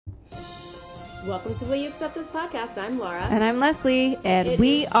Welcome to Will You Accept This podcast. I'm Laura. And I'm Leslie, and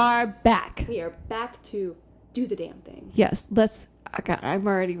we are back. We are back to do the damn thing. Yes, let's... Oh God, I'm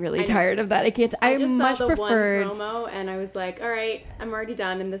already really tired of that. I just much saw the preferred one promo, and I was like, all right, I'm already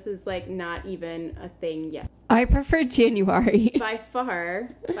done, and this is like not even a thing yet. I prefer January. By far.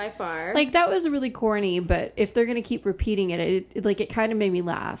 Like, that was really corny, but if they're going to keep repeating it kind of made me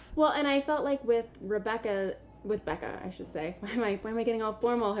laugh. Well, and I felt like with Becca, I should say. Why am I getting all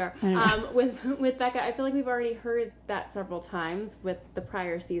formal here? With Becca, I feel like we've already heard that several times with the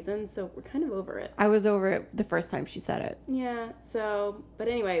prior season, so we're kind of over it. I was over it the first time she said it. Yeah, but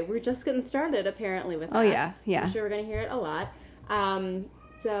anyway, we're just getting started apparently with that. Oh, yeah. I'm sure we're going to hear it a lot.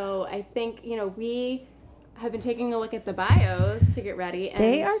 So I think, we have been taking a look at the bios to get ready. And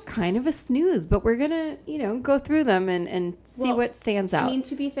they are kind of a snooze, but we're going to, go through them and see what stands out. I mean,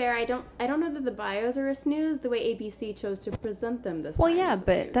 to be fair, I don't know that the bios are a snooze the way ABC chose to present them this time. Well, yeah,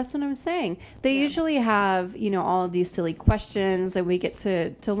 but that's what I'm saying. They usually have, all of these silly questions, and we get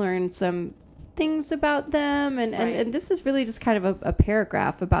to learn some things about them, and this is really just kind of a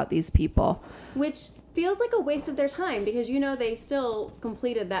paragraph about these people. Which feels like a waste of their time because they still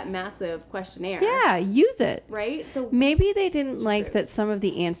completed that massive questionnaire. Yeah, use it. Right? So maybe they didn't like that some of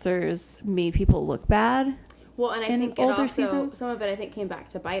the answers made people look bad. Well, and I think older seasons, some of it I think came back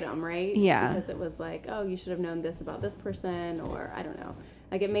to bite them, right? Yeah. Because it was like, oh, you should have known this about this person, or I don't know.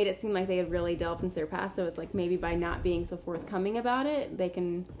 Like, it made it seem like they had really delved into their past, so it's like maybe by not being so forthcoming about it, they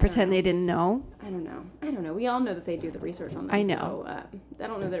can... pretend they didn't know? I don't know. We all know that they do the research on them. I know. So I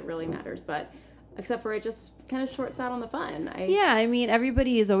don't know that it really matters, but... except for it just kind of shorts out on the fun.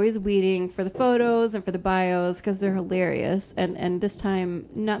 Everybody is always waiting for the photos and for the bios because they're hilarious. And this time,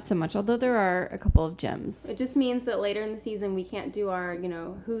 not so much, although there are a couple of gems. It just means that later in the season, we can't do our,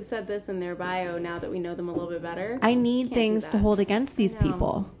 who said this in their bio now that we know them a little bit better. I need things to hold against these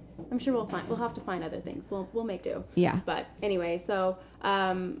people. I'm sure we'll have to find other things. We'll make do. Yeah. But anyway, so...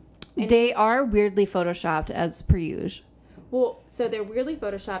 they are weirdly photoshopped as per usual. Well, so they're weirdly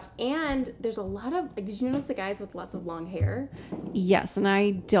photoshopped, and there's a lot of... did you notice the guys with lots of long hair? Yes, and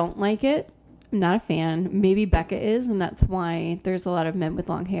I don't like it. I'm not a fan. Maybe Becca is, and that's why there's a lot of men with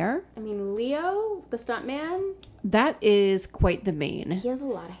long hair. I mean, Leo, the stuntman... that is quite the main. He has a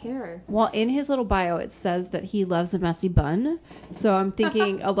lot of hair. Well, in his little bio, it says that he loves a messy bun. So I'm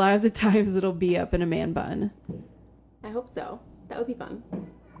thinking a lot of the times it'll be up in a man bun. I hope so. That would be fun.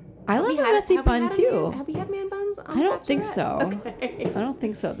 I love a messy bun, too. Have we had man buns on I don't think Bachelorette? so. Okay. I don't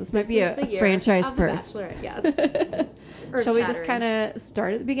think so. This might be a franchise first. Yes. Shall we just kind of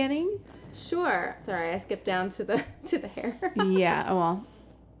start at the beginning? Sure. Sorry, I skipped down to the hair. Yeah, well,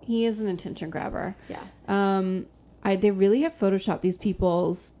 he is an attention grabber. Yeah. They really have photoshopped these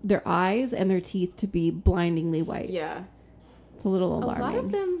their eyes and their teeth to be blindingly white. Yeah. It's a little alarming. A lot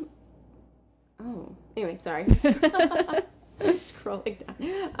of them... oh. Anyway, sorry. Scrolling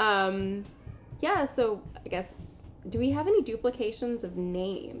down. Yeah, so I guess, do we have any duplications of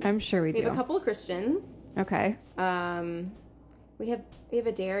names? I'm sure we do. We have a couple of Christians. Okay. We have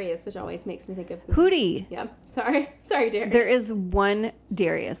a Darius, which always makes me think of Hootie. Yeah. Sorry, Darius. There is one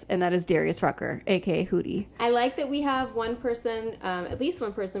Darius, and that is Darius Rucker, aka Hootie. I like that we have one person, at least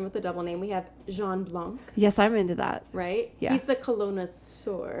one person with a double name. We have Jean Blanc. Yes, I'm into that. Right? Yeah. He's the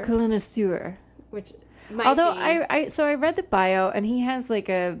connoisseur. Connoisseur. Which might be... I read the bio, and he has like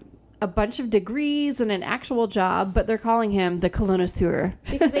a bunch of degrees and an actual job, but they're calling him the connoisseur.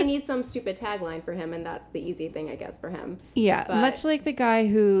 Because they need some stupid tagline for him, and that's the easy thing, I guess, for him. Yeah, but much like the guy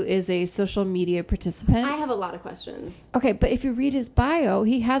who is a social media participant. I have a lot of questions. Okay, but if you read his bio,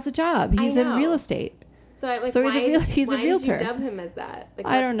 he has a job. He's in real estate. So why he's a realtor. Did you dub him as that? Like,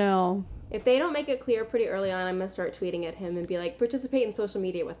 I don't know. If they don't make it clear pretty early on, I'm going to start tweeting at him and be like, participate in social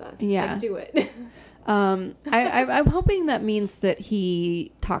media with us. Yeah. Like, do it. I'm hoping that means that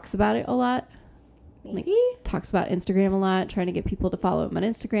he talks about it a lot. Maybe? Like, talks about Instagram a lot, trying to get people to follow him on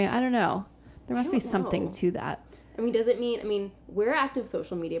Instagram. I don't know. There must be something to that. I mean, does it mean, we're active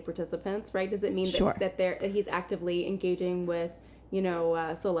social media participants, right? Does it mean that he's actively engaging with,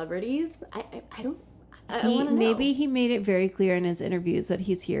 celebrities? I don't know. Maybe he made it very clear in his interviews that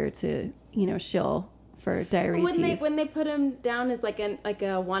he's here to, shill for diabetes. When they put him down as like a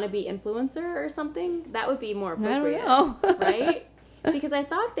wannabe influencer or something, that would be more appropriate. I don't know. Right? Because I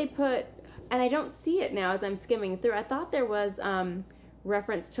thought they put, and I don't see it now as I'm skimming through. I thought there was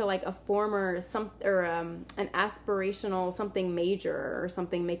reference to like a former an aspirational something major or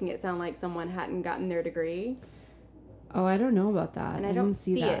something, making it sound like someone hadn't gotten their degree. Oh, I don't know about that. And I don't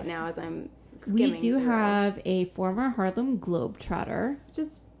see it now as I'm skimming We do through. have a former Harlem Globetrotter. Which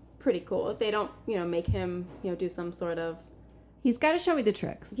is pretty cool. If they don't, make him, do some sort of He's got to show me the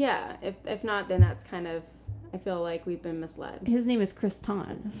tricks. Yeah. If not, then that's kind of, I feel like we've been misled. His name is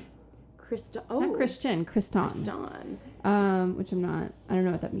Kriston. Not Christian, Kriston. Which I don't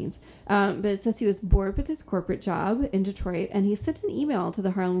know what that means. But it says he was bored with his corporate job in Detroit, and he sent an email to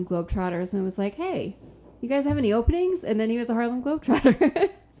the Harlem Globetrotters and was like, hey, you guys have any openings? And then he was a Harlem Globetrotter.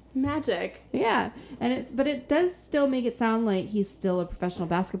 Magic. Yeah. But it does still make it sound like he's still a professional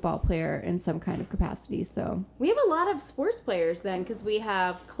basketball player in some kind of capacity. So we have a lot of sports players then, because we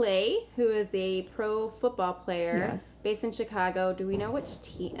have Clay, who is the pro football player based in Chicago. Do we know which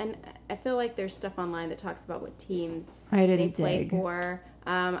team? And I feel like there's stuff online that talks about what teams they play for.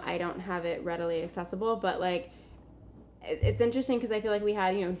 I don't have it readily accessible, but like it's interesting because I feel like we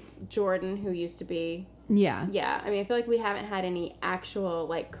had, Jordan, who used to be. Yeah. I mean, I feel like we haven't had any actual,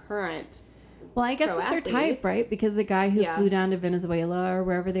 like, current. Well, I guess it's their type, right? Because the guy who flew down to Venezuela or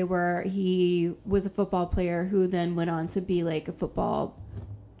wherever they were, he was a football player who then went on to be, like, a football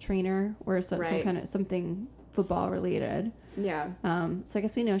trainer or some kind of something football related. Yeah. So I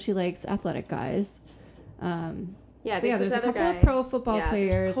guess we know she likes athletic guys. There's a couple of pro football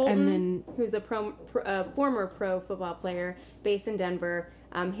players, Colton, and then who's a former pro football player based in Denver.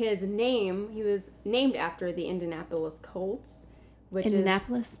 His name, he was named after the Indianapolis Colts, which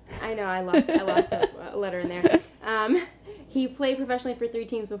Indianapolis. I know, I lost a letter in there. He played professionally for 3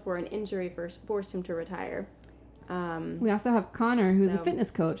 teams before an injury forced him to retire. We also have Connor, who's a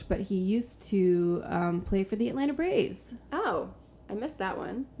fitness coach, but he used to play for the Atlanta Braves. Oh, I missed that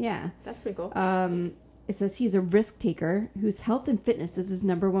one. Yeah, that's pretty cool. It says he's a risk taker whose health and fitness is his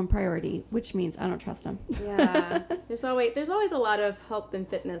number one priority, which means I don't trust him. Yeah. There's always a lot of health and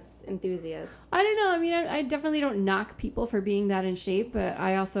fitness enthusiasts. I don't know. I mean, I definitely don't knock people for being that in shape, but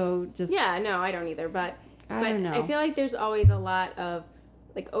I also just... Yeah, no, I don't either. But I don't know. I feel like there's always a lot of,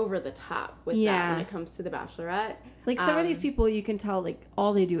 like, over the top with that when it comes to the Bachelorette. Like, some of these people, you can tell, like,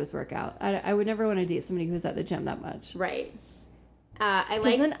 all they do is work out. I would never want to date somebody who's at the gym that much. Right.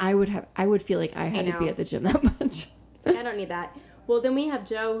 Then I would feel like I had to be at the gym that much. It's like, I don't need that. Well, then we have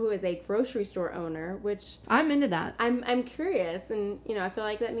Joe, who is a grocery store owner, which I'm into that. I'm curious, and I feel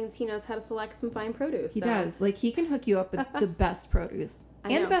like that means he knows how to select some fine produce. He does. Like, he can hook you up with the best produce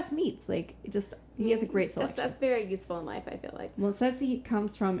and the best meats. Like, he has a great selection. That's very useful in life, I feel like. Well, it says he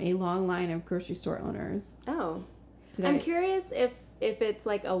comes from a long line of grocery store owners. Oh, I'm curious if it's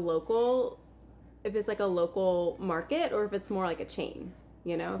like a local. If it's like a local market or if it's more like a chain,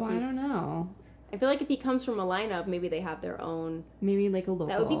 Well, I don't know. I feel like if he comes from a lineup, maybe they have their own. Maybe like a local.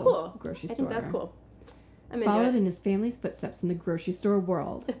 That would be cool. Grocery store. I think that's cool. I'm Followed in his family's footsteps in the grocery store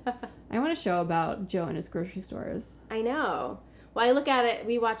world. I want a show about Joe and his grocery stores. I know. Well, I look at it.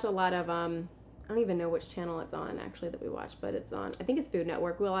 We watch a lot of. I don't even know which channel it's on actually that we watch, but it's on. I think it's Food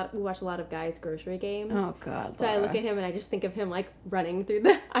Network. We watch a lot of Guys' grocery games. Oh God! So Laura. I look at him and I just think of him like running through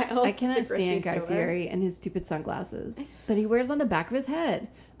the aisles. I cannot stand Guy Fieri and his stupid sunglasses that he wears on the back of his head.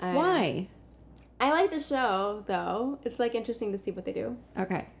 Why? I like the show though. It's like interesting to see what they do.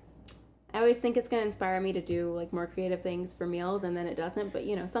 Okay. I always think it's going to inspire me to do like more creative things for meals, and then it doesn't. But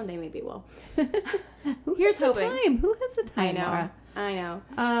someday maybe it will. Here's hoping. Who has the time? I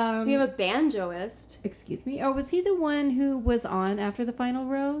know. We have a banjoist. Excuse me. Oh, was he the one who was on after the final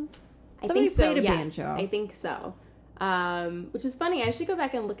rose? Somebody played a banjo. I think so. Which is funny. I should go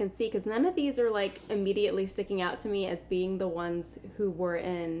back and look and see because none of these are like immediately sticking out to me as being the ones who were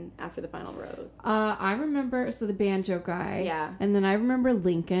in after the final rose. I remember the banjo guy. Yeah. And then I remember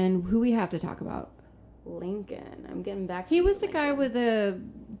Lincoln, who we have to talk about. Lincoln. I'm getting back to He was the guy with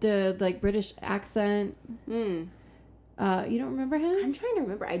the like British accent. You don't remember him? I'm trying to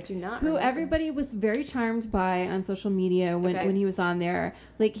remember. I do not Who remember. Everybody was very charmed by on social media when he was on there.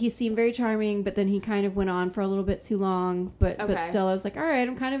 Like, he seemed very charming, but then he kind of went on for a little bit too long. But still, I was like, all right,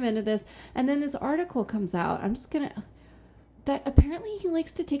 I'm kind of into this. And then this article comes out. I'm just going to... That apparently he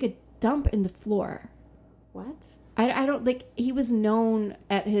likes to take a dump in the floor. What? I don't... Like, he was known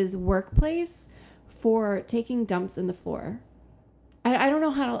at his workplace for taking dumps in the floor. I don't know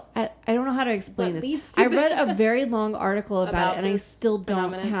how to I don't know how to explain this. I read a very long article about it, and I still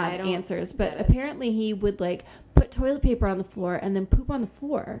don't have answers. But apparently, he would like put toilet paper on the floor and then poop on the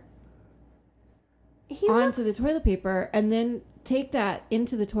floor onto the toilet paper, and then take that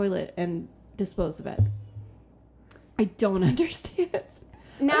into the toilet and dispose of it. I don't understand.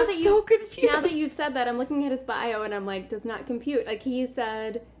 I'm so confused. Now that you've said that, I'm looking at his bio, and I'm like, does not compute. Like he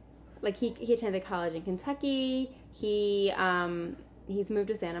said, like he attended college in Kentucky. He's moved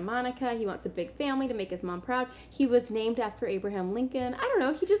to Santa Monica. He wants a big family to make his mom proud. He was named after Abraham Lincoln. I don't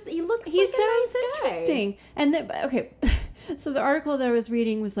know. He looks like a nice guy. Interesting. And okay, so the article that I was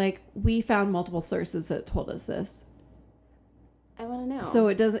reading was like, we found multiple sources that told us this. I want to know. So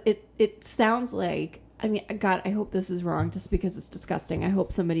it sounds like, I mean, God, I hope this is wrong just because it's disgusting. I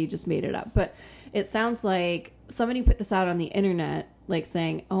hope somebody just made it up. But it sounds like somebody put this out on the internet, like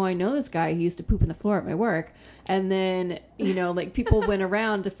saying, oh, I know this guy. He used to poop in the floor at my work. And then, you know, like people went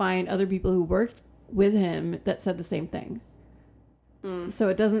around to find other people who worked with him that said the same thing. So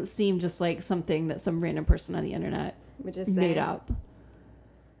it doesn't seem just like something that some random person on the internet made up.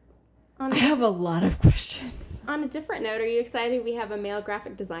 I have a lot of questions. On a different note, are you excited we have a male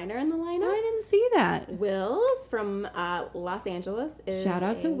graphic designer in the lineup? I didn't see that. Wills from Los Angeles is shout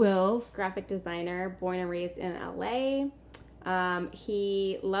out to Wills, graphic designer, born and raised in LA.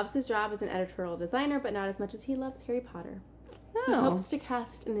 He loves his job as an editorial designer, but not as much as he loves Harry Potter. Oh. He hopes to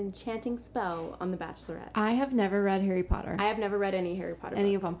cast an enchanting spell on The Bachelorette. I have never read Harry Potter. I have never read any Harry Potter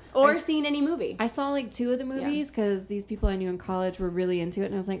any book. of them. Or seen any movie. I saw like 2 of the movies because these people I knew in college were really into it.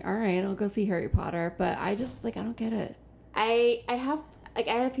 And I was like, all right, I'll go see Harry Potter. But I just, like, I don't get it. I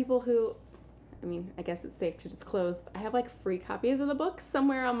have people who, I mean, I guess it's safe to disclose. I have like free copies of the books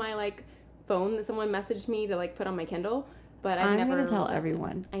somewhere on my like phone that someone messaged me to like put on my Kindle. But I'm never going to tell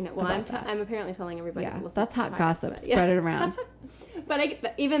everyone. I know. Well, I'm apparently telling everybody. Yeah, that's hot gossip. Spread it around.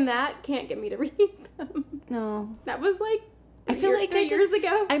 But even that can't get me to read them. No. That was like I feel like 3 years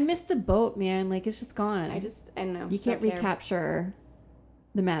ago. I missed the boat, man. Like, it's just gone. I don't know. You can't recapture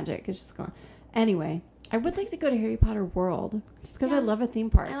the magic. It's just gone. Anyway, I would like to go to Harry Potter World just because I love a theme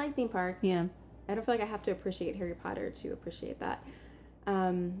park. I like theme parks. Yeah. I don't feel like I have to appreciate Harry Potter to appreciate that.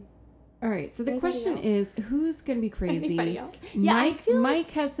 All right, so the question is, who's going to be crazy? Anybody else? Yeah, Mike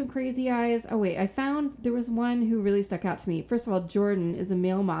has some crazy eyes. Oh, wait, I found there was one who really stuck out to me. First of all, Jordan is a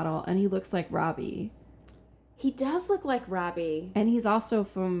male model, and he looks like Robbie. He does look like Robbie. And he's also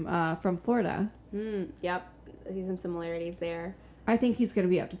from Florida. Yep, I see some similarities there. I think he's going to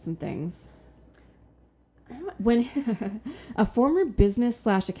be up to some things. When a former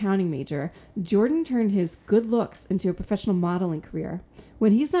business/accounting major, Jordan turned his good looks into a professional modeling career.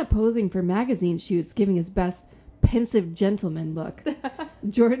 When he's not posing for magazine shoots, giving his best pensive gentleman look,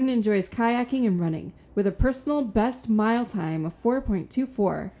 Jordan enjoys kayaking and running. With a personal best mile time of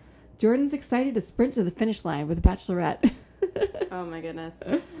 4.24, Jordan's excited to sprint to the finish line with Bachelorette. Oh my goodness.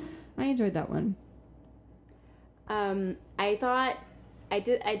 I enjoyed that one. I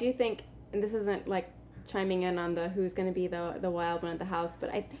do think, and this isn't like chiming in on the who's going to be the wild one at the house,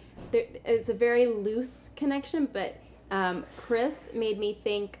 but it's a very loose connection, but Chris made me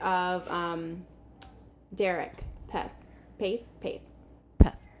think of Derek Paith.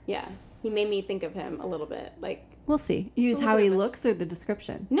 Yeah, he made me think of him a little bit. Like, we'll see. Use how he looks or the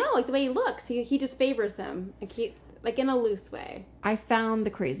description? No, like the way he looks. He just favors him, like in a loose way. I found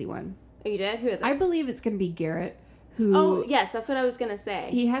the crazy one. Oh, you did? Who is it? I believe it's going to be Garrett. Oh, yes, that's what I was going to say.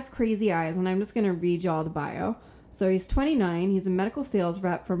 He has crazy eyes, and I'm just going to read y'all the bio. So he's 29. He's a medical sales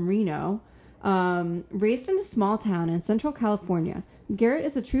rep from Reno. Raised in a small town in Central California, Garrett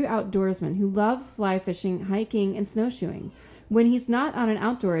is a true outdoorsman who loves fly fishing, hiking, and snowshoeing. When he's not on an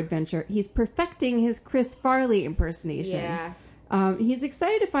outdoor adventure, he's perfecting his Chris Farley impersonation. Yeah. He's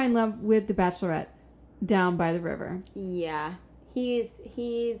excited to find love with the Bachelorette down by the river. Yeah. He's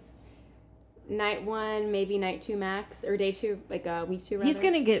night 1, maybe night 2 max, or day 2, like week 2 rather. He's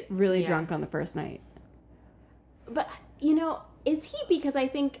going to get really drunk on the first night. But, you know, is he? Because I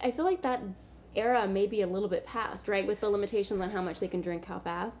feel like that era may be a little bit past, right? With the limitations on how much they can drink, how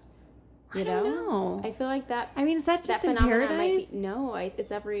fast. I don't know. I feel like that. I mean, is that just in Paradise? No,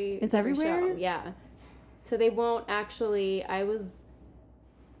 it's everywhere. Show. Yeah. So they won't actually. I was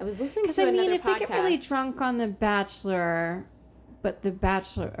listening to another podcast. If they get really drunk on The Bachelor, but the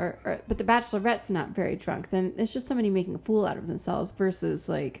Bachelorette's not very drunk, then it's just somebody making a fool out of themselves versus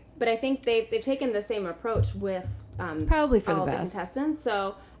like. But I think they've taken the same approach with it's probably for the best. The contestants.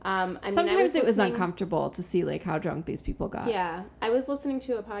 So sometimes it was uncomfortable to see like how drunk these people got. Yeah, I was listening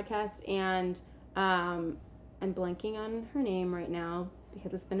to a podcast and I'm blanking on her name right now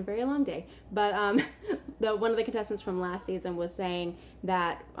because it's been a very long day. But one of the contestants from last season was saying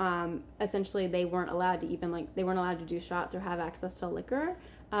that essentially they weren't allowed to do shots or have access to liquor.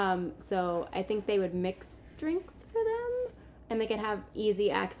 So I think they would mix drinks for them. And they could have easy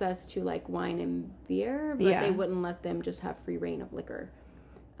access to like wine and beer, but they wouldn't let them just have free reign of liquor.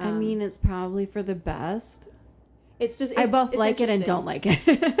 I mean, it's probably for the best. I both like it and don't like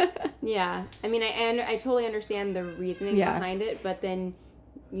it. Yeah, I mean, I totally understand the reasoning behind it, but then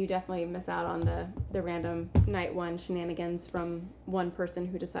you definitely miss out on the random night 1 shenanigans from one person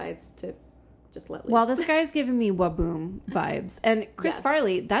who decides to just let loose. Well, this guy's giving me Waboom vibes. And Chris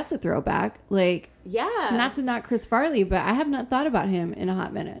Farley, that's a throwback. Like, not Chris Farley, but I have not thought about him in a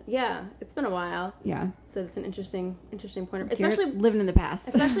hot minute. Yeah, it's been a while. Yeah. So it's an interesting point. Especially living in the past.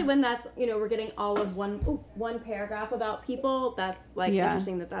 Especially when that's, we're getting all of one paragraph about people. That's like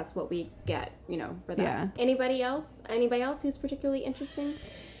interesting that's what we get, for that. Yeah. Anybody else who's particularly interesting?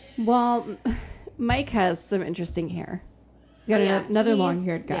 Well, Mike has some interesting hair. We got another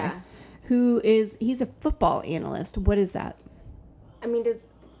long-haired guy. Yeah. He's a football analyst. What is that?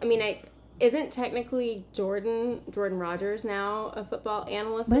 Isn't technically Jordan Rogers now a football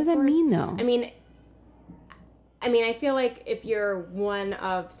analyst? What does that mean, though? I feel like if you're one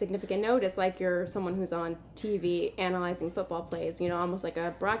of significant note, it's like you're someone who's on TV analyzing football plays, almost like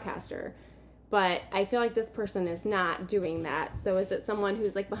a broadcaster. But I feel like this person is not doing that. So is it someone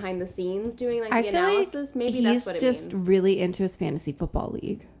who's like behind the scenes doing the analysis? Maybe that's what it means. He's just really into his fantasy football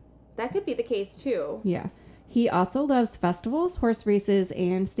league. That could be the case too. Yeah. He also loves festivals, horse races,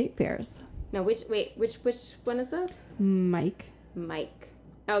 and state fairs. No, which one is this? Mike.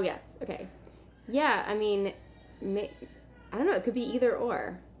 Oh, yes. Okay. Yeah, I don't know. It could be either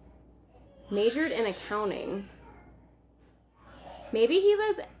or. Majored in accounting. Maybe he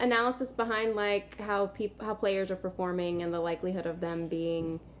does analysis behind like how players are performing and the likelihood of them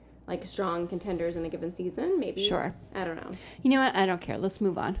being like strong contenders in a given season. Maybe. Sure. I don't know. You know what? I don't care. Let's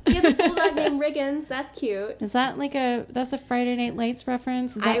move on. He has a bulldog named Riggins. That's cute. Is that that's a Friday Night Lights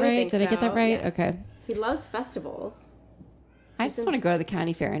reference? Is that right? Think Did I get that right? Yes. Okay. He loves festivals. I just want to go to the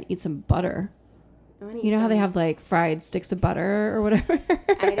county fair and eat some butter. You know how they have like fried sticks of butter or whatever?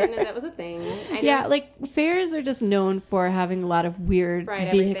 I didn't know that was a thing. Yeah, like fairs are just known for having a lot of weird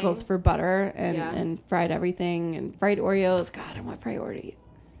vehicles for butter and fried everything and fried Oreos. God, I want fried Oreos.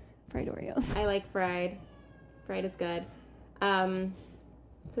 I like fried. Fried is good. So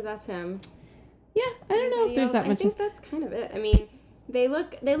that's him. Yeah, I don't know if there's that much. I think that's kind of it. They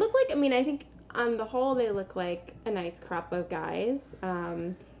look like, I think on the whole they look like a nice crop of guys.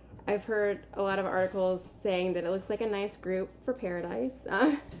 I've heard a lot of articles saying that it looks like a nice group for Paradise.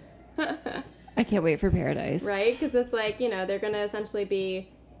 I can't wait for Paradise. Right? Because it's like, they're going to essentially be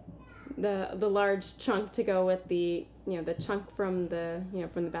the large chunk to go with the, the chunk from the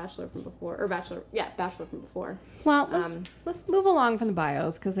Bachelor from before. Or Bachelor from before. Well, let's move along from the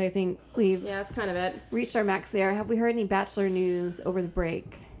bios because I think we've that's kind of it. Reached our max there. Have we heard any Bachelor news over the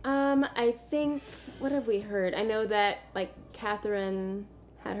break? I think, what have we heard? I know that, like, Catherine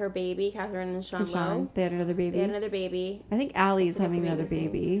had her baby, Catherine and Sean Lowe. They had another baby. I think Allie's having another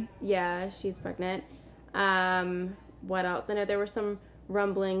baby. Yeah, she's pregnant. What else? I know there were some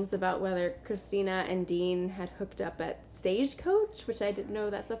rumblings about whether Christina and Dean had hooked up at Stagecoach, which I didn't know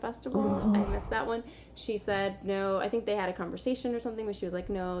that's a festival. Oh. I missed that one. She said no. I think they had a conversation or something, but she was like,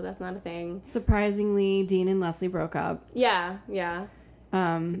 no, that's not a thing. Surprisingly, Dean and Leslie broke up. Yeah.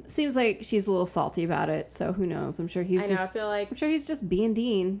 Seems like she's a little salty about it, so who knows? I'm sure he's just being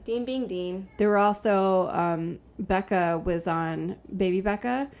Dean. Dean being Dean. There were also Becca was on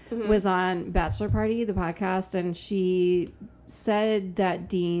was on Bachelor Party, the podcast, and she said that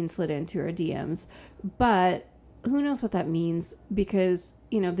Dean slid into her DMs, but who knows what that means because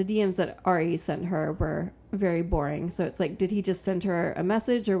the DMs that Ari sent her were very boring. So it's like, did he just send her a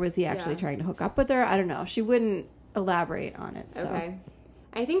message or was he actually trying to hook up with her? I don't know. She wouldn't elaborate on it. So. Okay.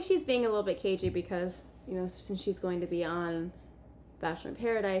 I think she's being a little bit cagey because, since she's going to be on Bachelor in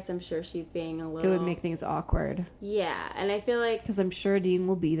Paradise, I'm sure she's being a little... It would make things awkward. Yeah, and I feel like... Because I'm sure Dean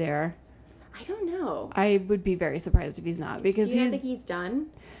will be there. I don't know. I would be very surprised if he's not because you don't think he's done?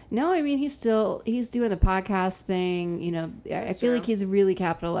 No, he's doing the podcast thing. I feel like he's really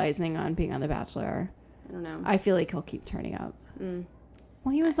capitalizing on being on The Bachelor. I don't know. I feel like he'll keep turning up.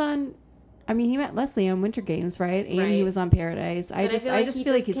 Well, he was on... he met Leslie on Winter Games, right? And he was on Paradise. I just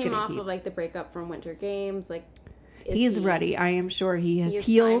feel like he's going to keep... off of like the breakup from Winter Games. Like, he's ready. I am sure he has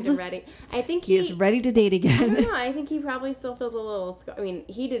healed. Ready. I think he is ready to date again. I don't know. I think he probably still feels a little...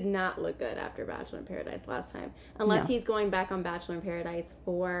 he did not look good after Bachelor in Paradise last time. Unless he's going back on Bachelor in Paradise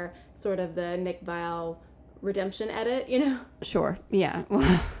for sort of the Nick Viall redemption edit, Sure. Yeah.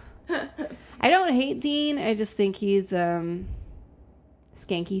 Well, I don't hate Dean. I just think he's skanky.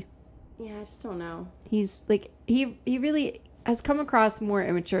 Yeah, I just don't know. He's like, he really has come across more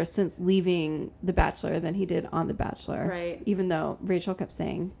immature since leaving The Bachelor than he did on The Bachelor. Right. Even though Rachel kept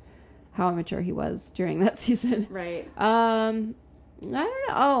saying how immature he was during that season. Right. I don't know.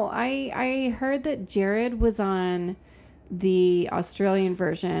 Oh, I heard that Jared was on the Australian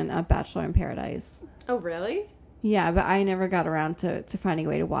version of Bachelor in Paradise. Oh, really? Yeah, but I never got around to finding a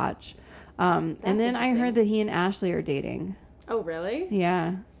way to watch. And then I heard that he and Ashley are dating. Oh, really?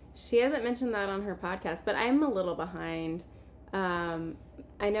 Yeah. She hasn't mentioned that on her podcast, but I'm a little behind.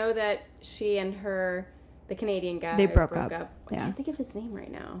 I know that she and the Canadian guy, they broke up. I can't think of his name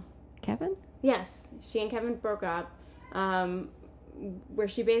right now. Kevin? Yes, she and Kevin broke up. Where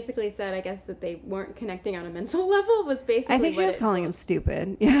she basically said, I guess, that they weren't connecting on a mental level was basically. I think she was calling him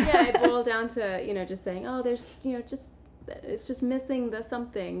stupid. Yeah, it boiled down to just saying, oh, there's it's just missing the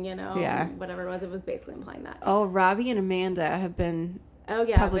something, whatever it was basically implying that. Oh, Robbie and Amanda have been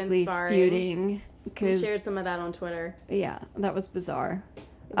publicly feuding. We shared some of that on Twitter. Yeah, that was bizarre.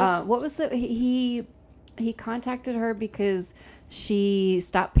 What was it? He contacted her because she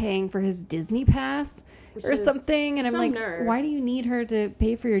stopped paying for his Disney pass or something, and I'm like, nerve. Why do you need her to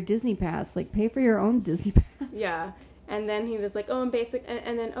pay for your Disney pass? Like, pay for your own Disney pass. Yeah. And then he was like, oh, and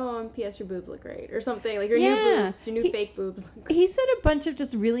P.S. your boobs look great, or something. Like, your new boobs, your new fake boobs look great. He said a bunch of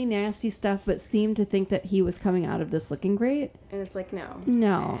just really nasty stuff, but seemed to think that he was coming out of this looking great. And it's like, no.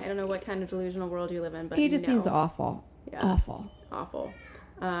 I don't know what kind of delusional world you live in, but he just seems awful. Yeah. Awful.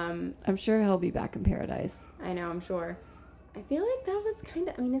 I'm sure he'll be back in paradise. I know, I'm sure. I feel like that was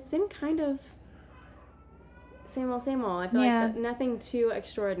it's been kind of same old. I feel like nothing too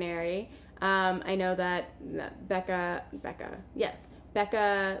extraordinary. I know that Becca,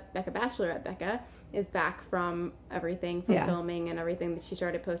 Bachelorette Becca is back from everything from filming and everything, that she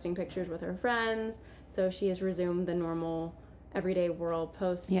started posting pictures with her friends. So she has resumed the normal everyday world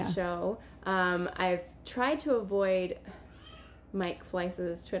post show. I've tried to avoid Mike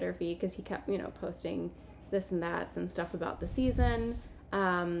Fleiss's Twitter feed because he kept, posting this and that and stuff about the season.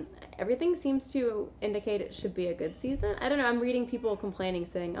 Everything seems to indicate it should be a good season. I don't know. I'm reading people complaining,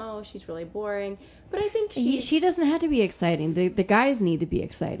 saying, "Oh, she's really boring." But I think she doesn't have to be exciting. The guys need to be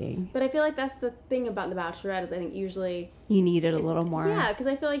exciting. But I feel like that's the thing about The Bachelorette is I think usually you need it a little more. Yeah, because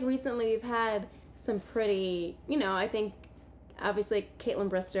I feel like recently we've had some pretty. I think obviously Caitlin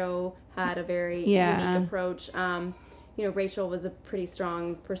Bristow had a very unique approach. Rachel was a pretty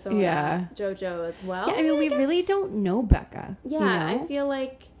strong persona. Yeah. JoJo as well. Yeah, I mean, we really don't know Becca. Yeah, I feel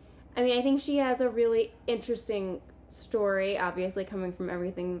like, I think she has a really interesting story, obviously, coming from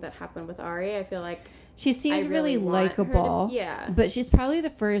everything that happened with Ari. I feel like she seems really likable. But she's probably the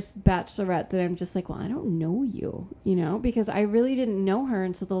first Bachelorette that I'm just like, well, I don't know you, because I really didn't know her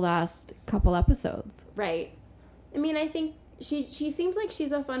until the last couple episodes. Right. I think she seems like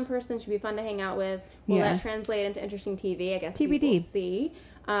she's a fun person. She'd be fun to hang out with. Will that translate into interesting TV? I guess TBD. We will see.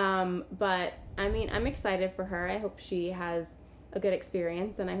 But I'm excited for her. I hope she has a good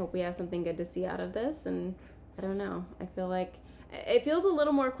experience, and I hope we have something good to see out of this. And I don't know. I feel like it feels a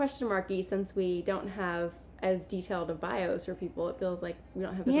little more question marky since we don't have as detailed of bios for people. It feels like we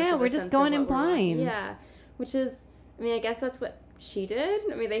don't have as much of a we're just going in blind. Yeah, which is, I guess that's what she did.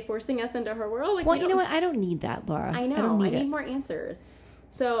 They forcing us into her world. Like, well, you know what? I don't need that, Laura. I know. I need more answers.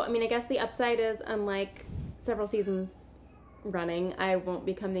 So, I guess the upside is, unlike several seasons running, I won't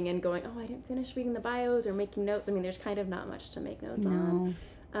be coming in going, oh, I didn't finish reading the bios or making notes. There's kind of not much to make notes on.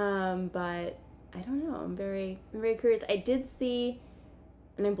 But I don't know. I'm very curious. I did see,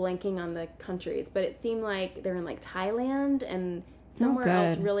 and I'm blanking on the countries, but it seemed like they're in Thailand and somewhere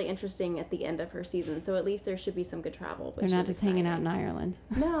else really interesting at the end of her season. So at least there should be some good travel. They're not just hanging out in Ireland.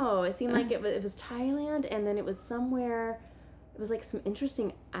 No, it seemed like it was Thailand, and then it was somewhere. It was like some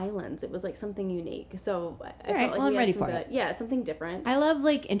interesting islands. It was like something unique. So I felt like I'm ready for it. Yeah, something different. I love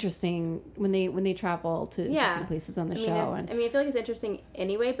interesting when they travel to interesting places on the show. I feel like it's interesting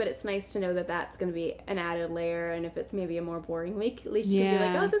anyway, but it's nice to know that that's going to be an added layer. And if it's maybe a more boring week, at least you can be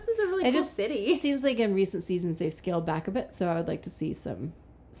like, oh, this is a really cool city. It seems like in recent seasons they've scaled back a bit, so I would like to see some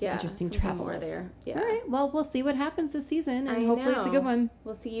interesting travel more there. Yeah. All right. Well, we'll see what happens this season, and hopefully it's a good one.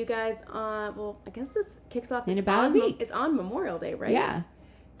 We'll see you guys on. Well, I guess this kicks off in about a week. It's on Memorial Day, right? Yeah.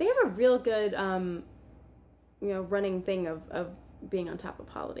 They have a real good, running thing of being on top of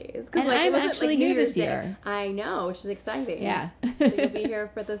holidays. And I'm actually new this year. I know, which is exciting. Yeah. So you'll be here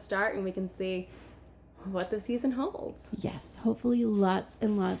for the start, and we can see what the season holds. Yes. Hopefully, lots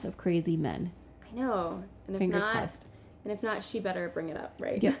and lots of crazy men. I know. And fingers crossed. And if not, she better bring it up,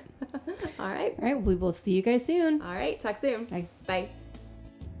 right? Yep. All right. All right. We will see you guys soon. All right. Talk soon. Bye. Bye.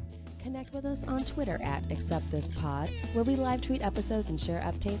 Connect with us on Twitter at AcceptThisPod, where we live tweet episodes and share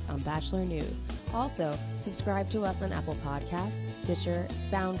updates on Bachelor news. Also, subscribe to us on Apple Podcasts, Stitcher,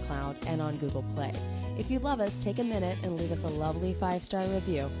 SoundCloud, and on Google Play. If you love us, take a minute and leave us a lovely 5-star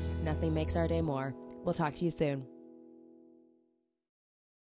review. Nothing makes our day more. We'll talk to you soon.